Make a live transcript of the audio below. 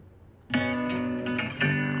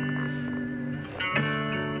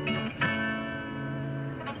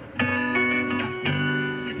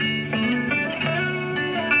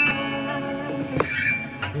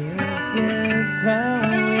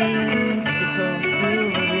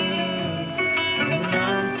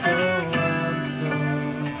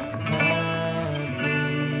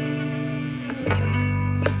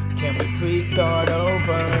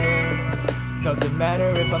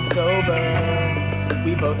if I'm sober.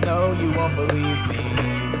 We both know you won't believe me.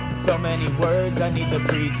 So many words I need to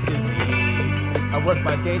preach to me. I work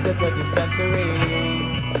my days at the dispensary,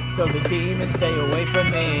 so the demons stay away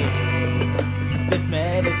from me. This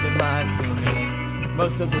medicine lies to me,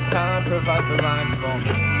 most of the time provides the lines for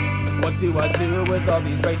me. What do I do with all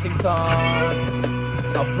these racing thoughts?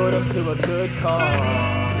 I'll put them to a good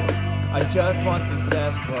cause. I just want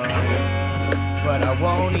success, but I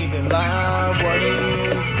won't even lie. What do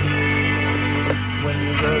you see when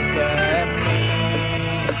you look at me?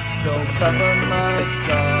 Don't cover my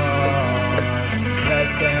scars, let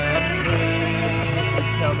them breathe.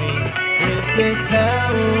 Tell me, is this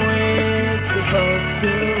how it's supposed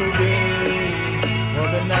to be? Well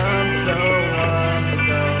then I'm so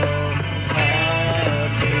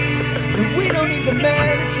happy. And we don't need the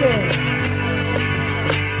medicine.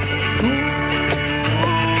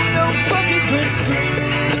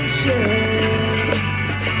 Prescription.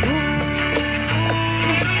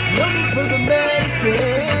 No need for the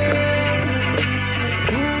medicine.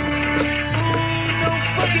 No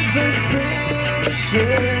fucking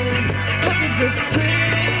prescriptions. Fucking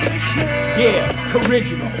prescriptions. Yeah,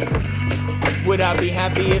 original. Would I be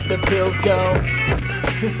happy if the pills go?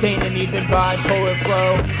 Sustaining even bipolar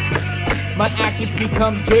flow. My actions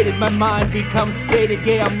become jaded, my mind becomes faded.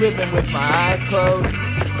 Yeah, I'm living with my eyes closed.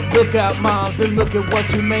 Look out, moms, and look at what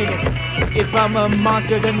you made it. If I'm a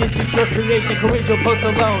monster, then this is your creation. Courage will post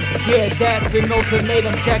alone. Yeah, that's an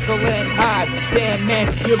ultimatum. Jekyll and Hyde. Damn,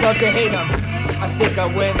 man, you're about to hate them. I think I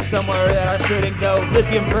went somewhere that I shouldn't go.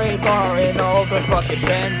 Lithium Gray Bar and all the fucking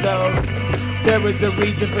benzos. There was a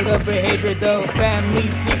reason for the behavior though. Family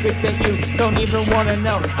secrets that you don't even wanna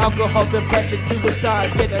know. Alcohol, depression,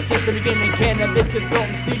 suicide. Yeah, that's just the beginning. Cannabis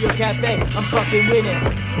consultants to your cafe. I'm fucking winning.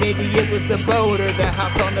 Maybe it was the boat or the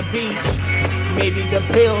house on the beach. Maybe the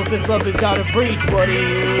pills, this love is out of reach. What do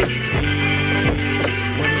you see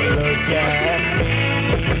when you look at me?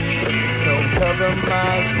 Don't cover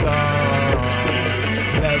my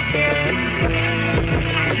scars, let them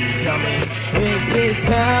breathe. Tell me, is this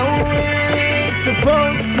how it's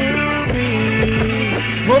supposed to be?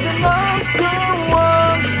 Well then I'm so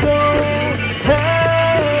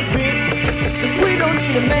happy. We don't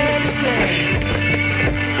need a medicine.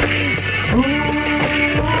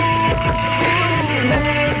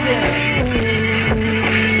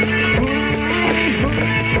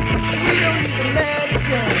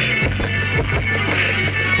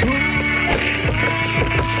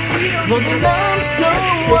 Well then I'm so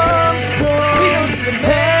we don't need the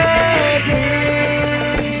medicine.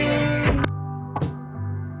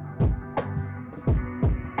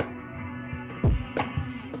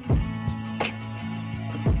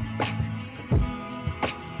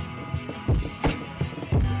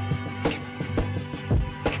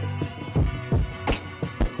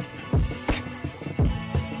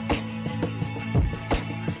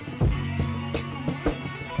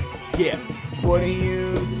 Yeah, what do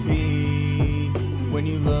you see when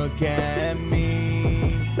you look at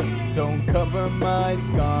me? Don't cover my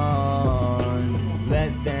scars,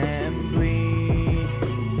 let them bleed.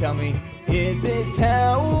 Tell me, is this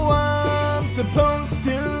how I'm supposed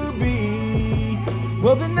to be?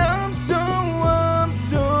 Well then I'm so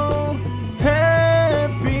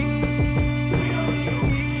happy.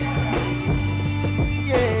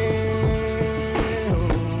 Yeah,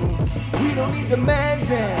 we don't need the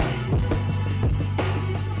medicine.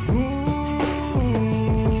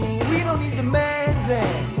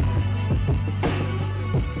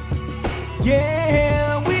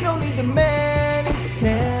 Yeah, we don't need the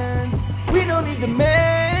medicine. We don't need the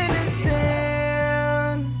medicine.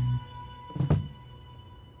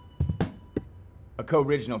 A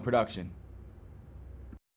co-original production.